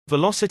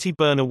Velocity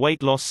Burner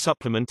Weight Loss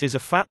Supplement is a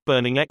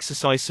fat-burning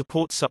exercise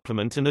support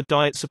supplement and a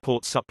diet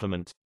support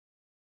supplement.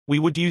 We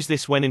would use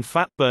this when in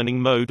fat-burning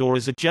mode or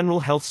as a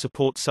general health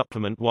support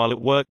supplement while at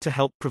work to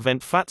help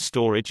prevent fat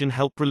storage and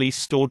help release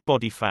stored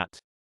body fat.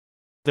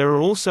 There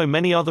are also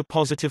many other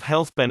positive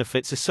health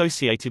benefits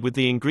associated with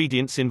the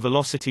ingredients in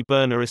Velocity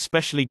Burner,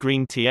 especially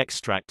green tea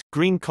extract,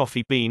 green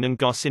coffee bean and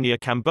Garcinia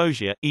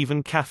cambogia,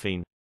 even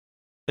caffeine.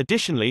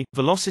 Additionally,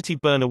 Velocity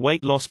Burner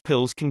weight loss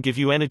pills can give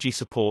you energy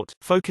support,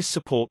 focus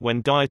support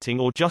when dieting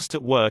or just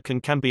at work,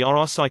 and can be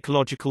our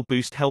psychological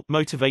boost, help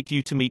motivate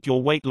you to meet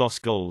your weight loss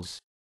goals.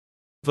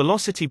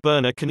 Velocity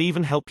Burner can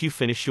even help you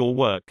finish your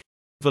work.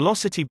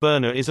 Velocity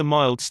Burner is a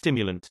mild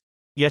stimulant.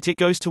 Yet it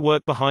goes to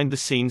work behind the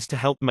scenes to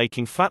help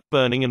making fat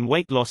burning and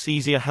weight loss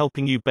easier,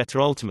 helping you better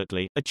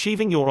ultimately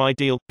achieving your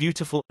ideal,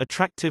 beautiful,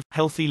 attractive,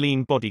 healthy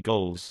lean body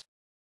goals.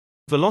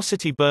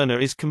 Velocity Burner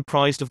is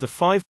comprised of the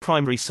 5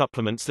 primary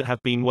supplements that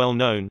have been well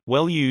known,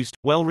 well used,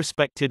 well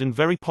respected and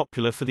very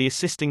popular for the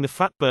assisting the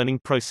fat burning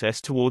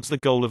process towards the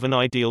goal of an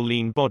ideal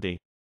lean body.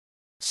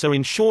 So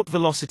in short,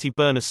 Velocity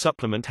Burner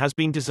supplement has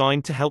been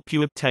designed to help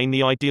you obtain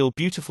the ideal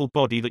beautiful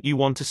body that you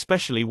want,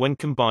 especially when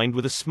combined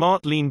with a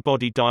smart lean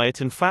body diet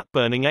and fat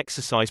burning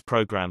exercise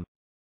program.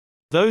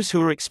 Those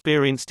who are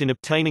experienced in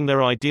obtaining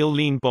their ideal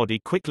lean body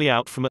quickly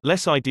out from a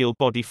less ideal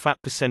body fat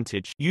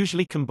percentage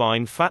usually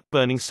combine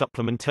fat-burning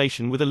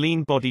supplementation with a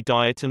lean body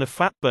diet and a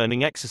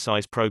fat-burning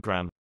exercise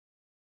program.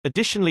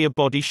 Additionally, a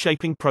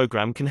body-shaping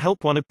program can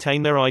help one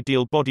obtain their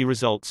ideal body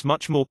results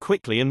much more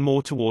quickly and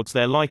more towards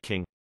their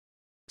liking.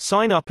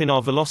 Sign up in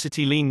our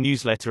Velocity Lean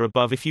newsletter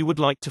above if you would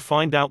like to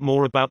find out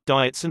more about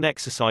diets and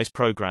exercise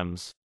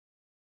programs.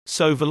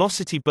 So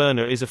Velocity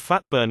Burner is a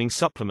fat-burning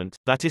supplement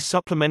that is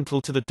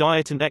supplemental to the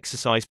diet and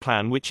exercise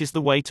plan, which is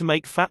the way to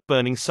make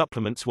fat-burning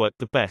supplements work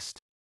the best.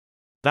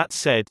 That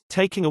said,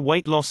 taking a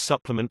weight loss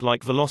supplement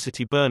like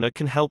Velocity Burner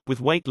can help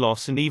with weight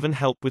loss and even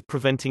help with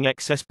preventing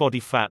excess body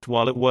fat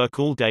while at work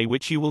all day,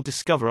 which you will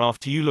discover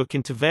after you look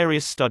into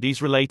various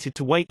studies related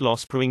to weight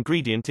loss per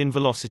ingredient in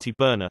Velocity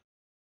Burner.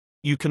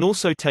 You can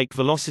also take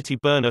Velocity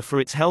Burner for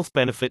its health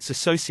benefits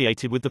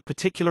associated with the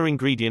particular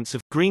ingredients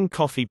of green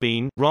coffee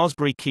bean,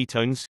 raspberry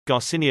ketones,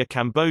 Garcinia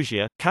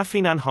cambogia,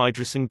 caffeine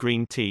anhydrous and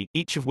green tea,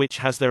 each of which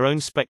has their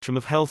own spectrum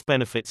of health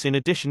benefits in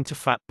addition to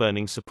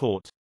fat-burning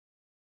support.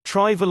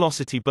 Try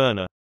Velocity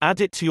Burner. Add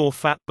it to your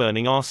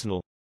fat-burning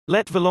arsenal.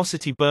 Let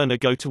Velocity Burner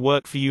go to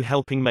work for you,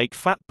 helping make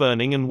fat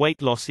burning and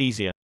weight loss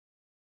easier.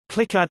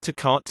 Click Add to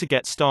Cart to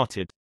get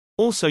started.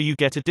 Also, you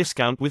get a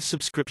discount with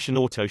subscription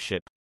autoship.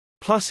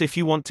 Plus, if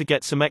you want to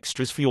get some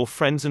extras for your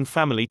friends and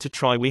family to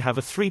try, we have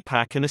a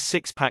 3-pack and a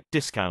 6-pack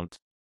discount.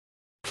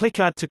 Click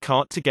Add to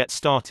Cart to get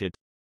started.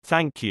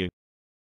 Thank you.